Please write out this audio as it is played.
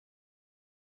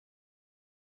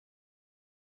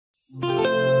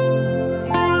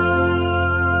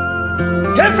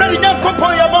Kefredi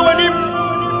nyakopo ya bawanim.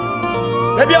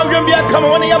 Ebi awembi akama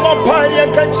woni ya mopa ya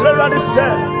kanchira rade se.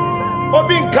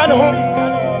 Obi nkan ho.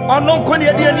 Ono ko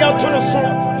ne de ni ato no so.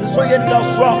 So ye da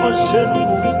so a onhye.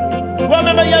 Wa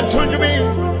me ya tonjumi.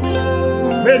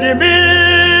 Medimi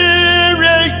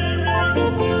re.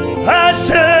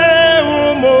 Ase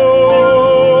umo.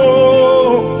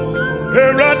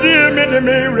 Eradi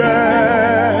medimi re.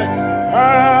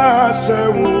 Ase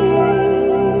umo.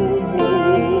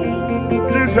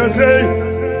 Jesus say,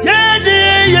 Yadi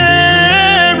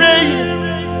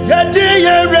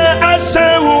yere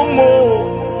asewumo.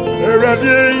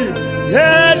 Eradi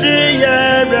yadi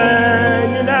yere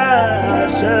nina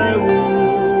asewumo.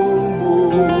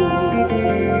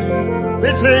 We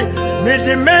say,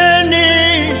 midimeni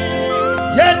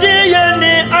yadi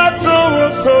yeni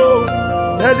atuso.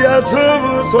 Yadi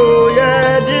atuso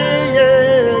yadi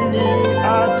yeni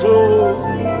atu.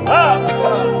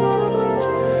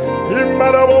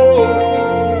 Marabo,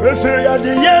 we say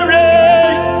yadi yere,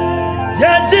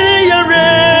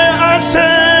 ase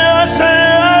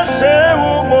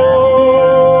umo,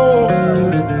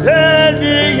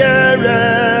 yadi yere,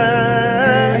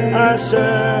 ase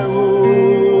umo.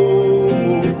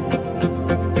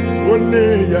 Woni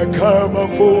ya kama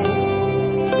fo,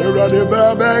 erade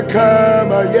baba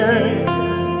kama ye.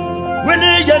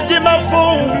 Woni ya dima fo,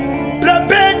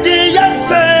 brabedi ya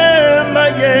sema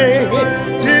ye.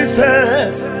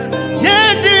 Jesus,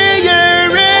 yadi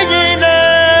yere,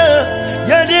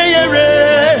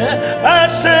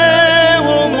 ase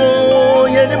umo,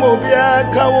 yedi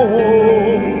mobiaka wo,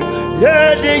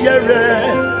 yadi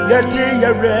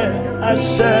yere,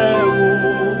 ase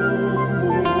umo,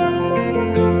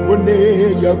 wone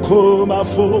yakoma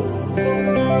fo,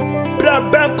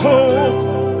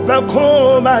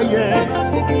 bako maye,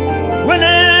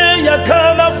 wone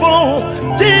yakoma fo,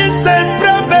 Jesus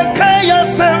Bekaya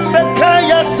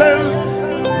sem,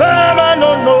 Baba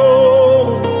no,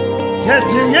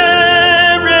 yadi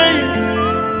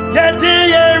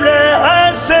yere,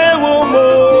 ase umo,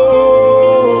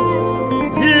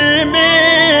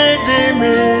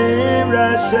 dimi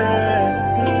rase,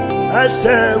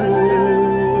 ase umo.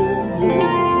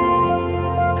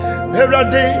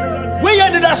 Erade, we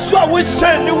ended a swap we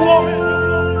send the war.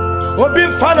 Obi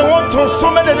fana want to so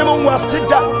many of them was sit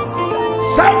down.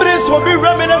 Somebody will be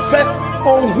reminiscent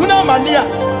on Huna Mania.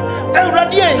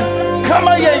 Eradi,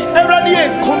 Kamaye, Eradi,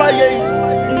 Kumaye.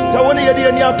 Tawani Yadi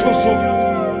and Yatusu.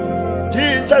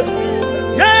 Jesus,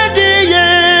 Yadi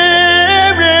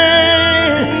yere,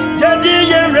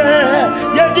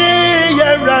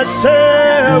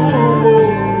 sewu.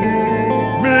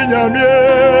 Minyamye,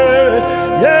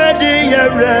 Yadi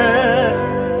yere,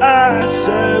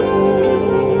 asewu.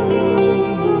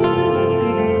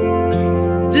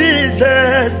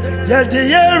 Jesus, yadi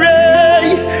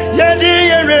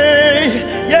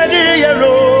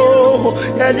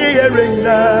yere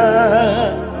la.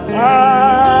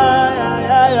 Ay,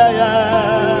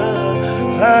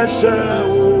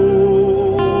 asewu.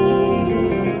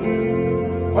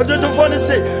 Ojo to phone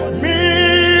say, mi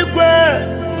gwe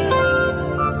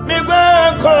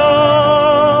ko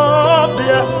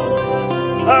bia.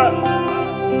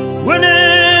 Wini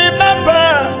baba.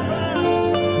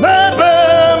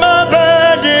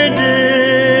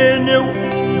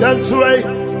 That's right,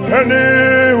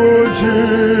 honey, oh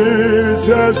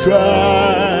Jesus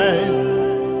Christ,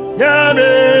 Yaminiba,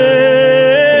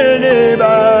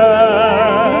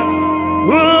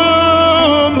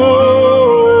 Umo,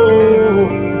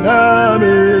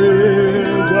 Nami,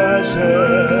 Kwase,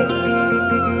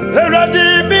 Eradi,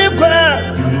 Mikwa,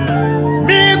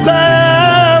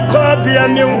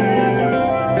 Kopianu,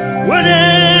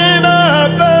 Winnie,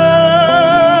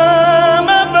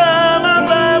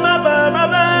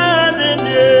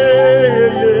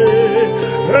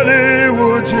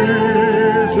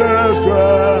 Jesus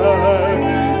Christ,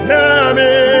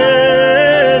 Yaminiba,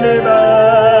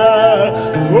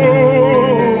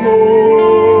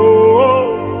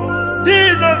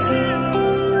 Jesus,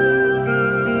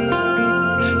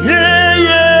 yeah.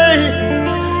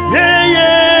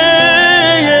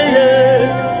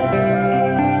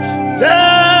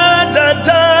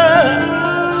 Da,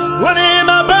 when in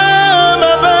my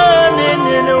band,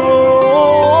 in the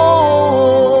war,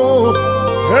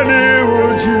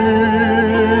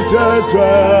 Jesus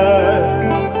Christ,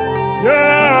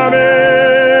 Yaminiba,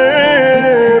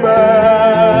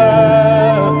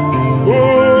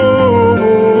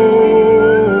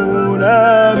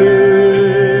 Nami,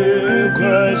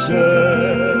 Kwase,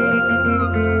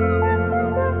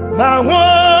 my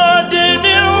word in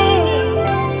you,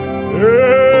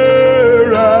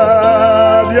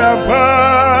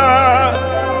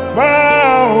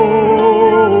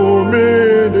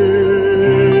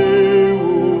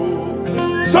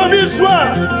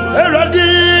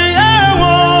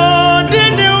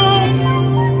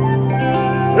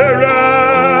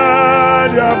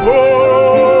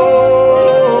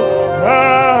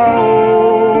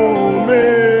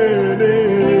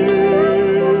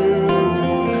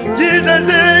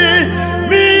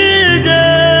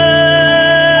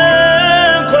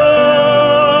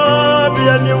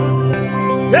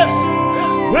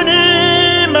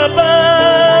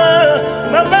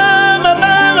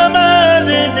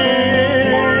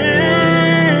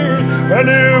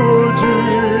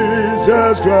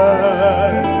 Jesus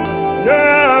Christ.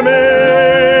 Yameneba.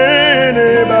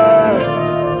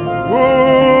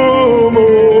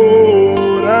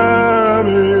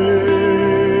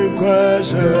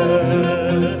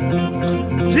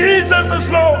 Jesus is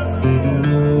Lord.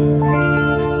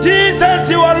 Jesus,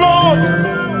 you are Lord.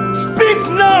 Speak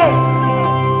now.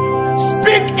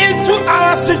 Speak into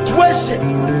our situation.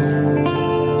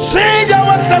 Change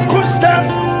our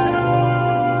circumstances.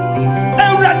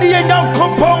 Every day now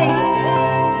compound.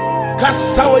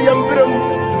 Kasawa yambram.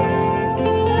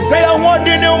 Say I want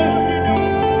to know.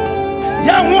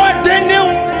 Ya want to know.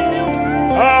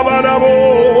 Abadabo.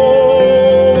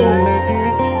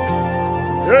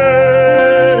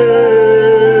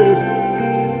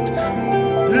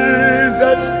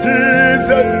 Jesus,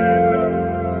 Jesus.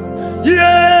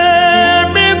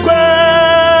 Yeah, me kwa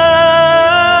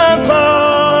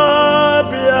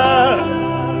kopia.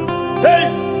 Hey,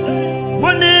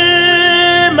 wani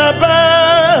maba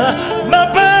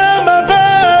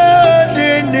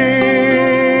dini.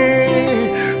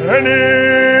 Ani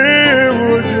wo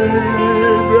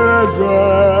Jesus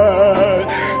Christ.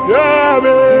 Yeah,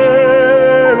 me.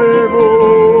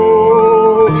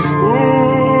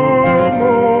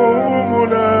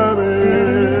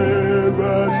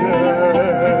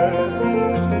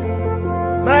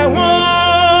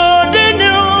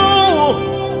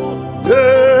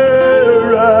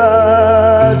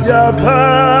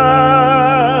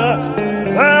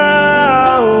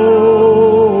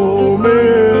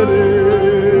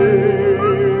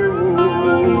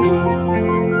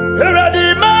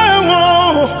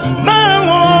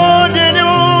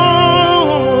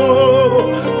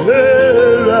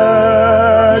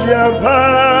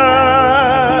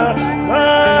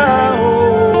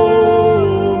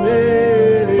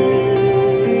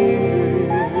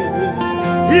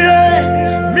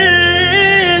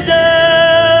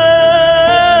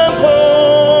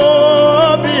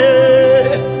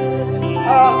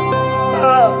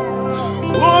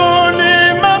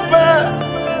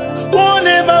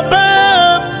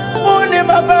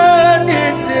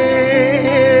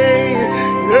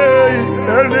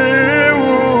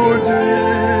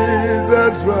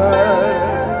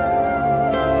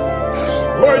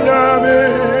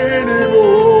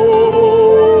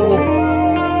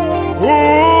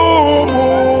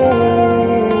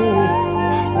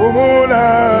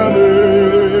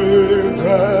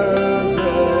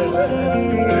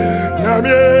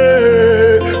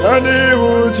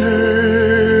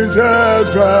 Jesus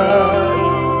Christ.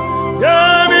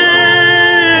 Yaminibo,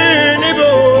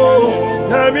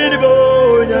 Yaminibo,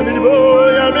 Yaminibo,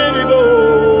 Yaminibo.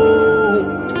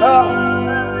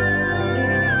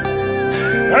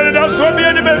 And that's what me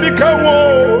and the baby can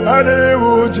walk. And it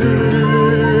was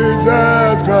Jesus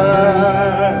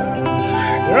Christ.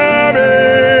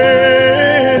 Yaminiba,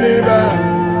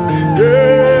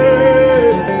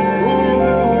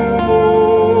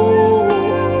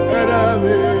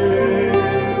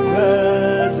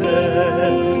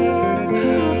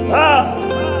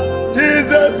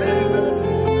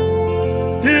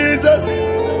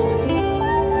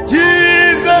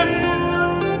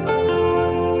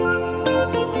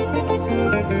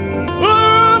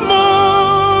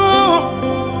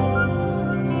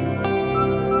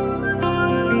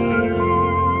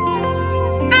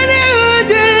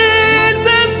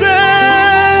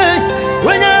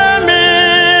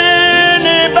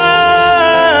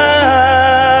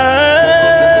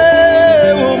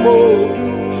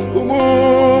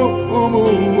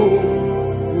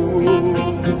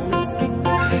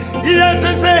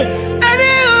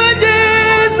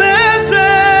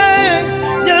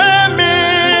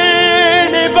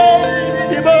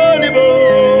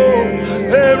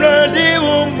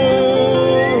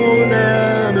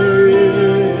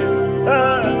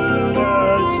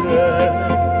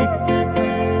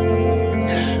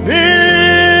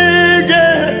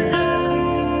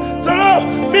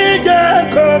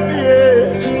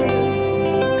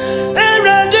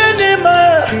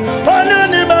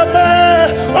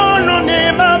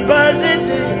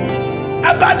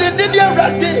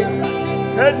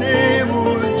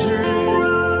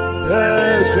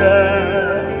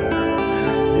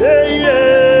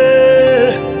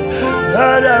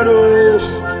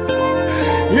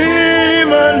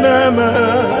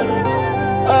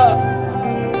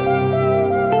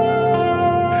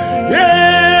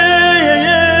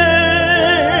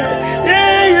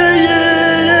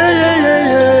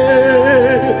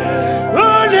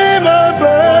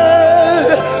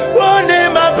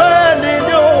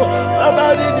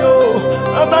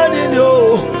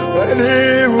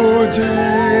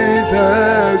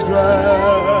 Jesus Christ.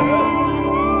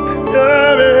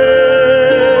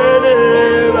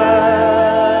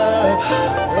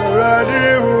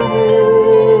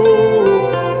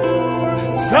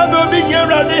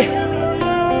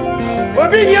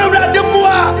 Obi Eurade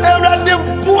Mua, Eurade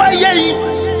Buaye.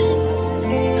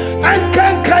 And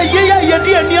Kanka Ye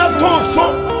Yedi and Yatoso.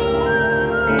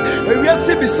 And we are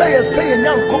see beside saying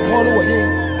young couple away.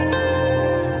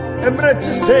 And ready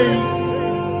to say,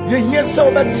 yes,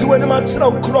 so that's when I'm at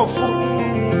Crawford.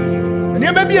 And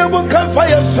you may be able to come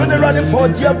fire sooner rather for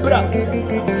Diabra.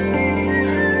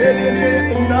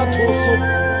 In that also.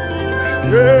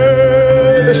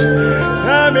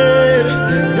 Amen.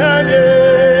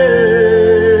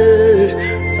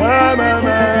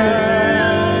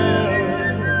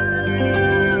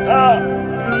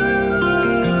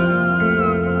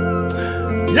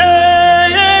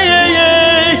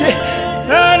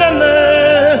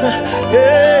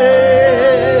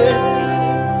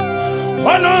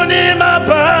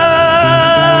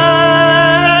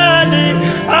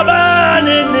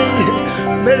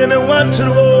 Me want to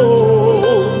go.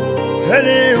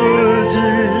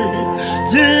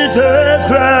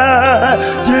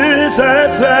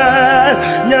 Jesus Christ,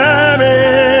 Yami.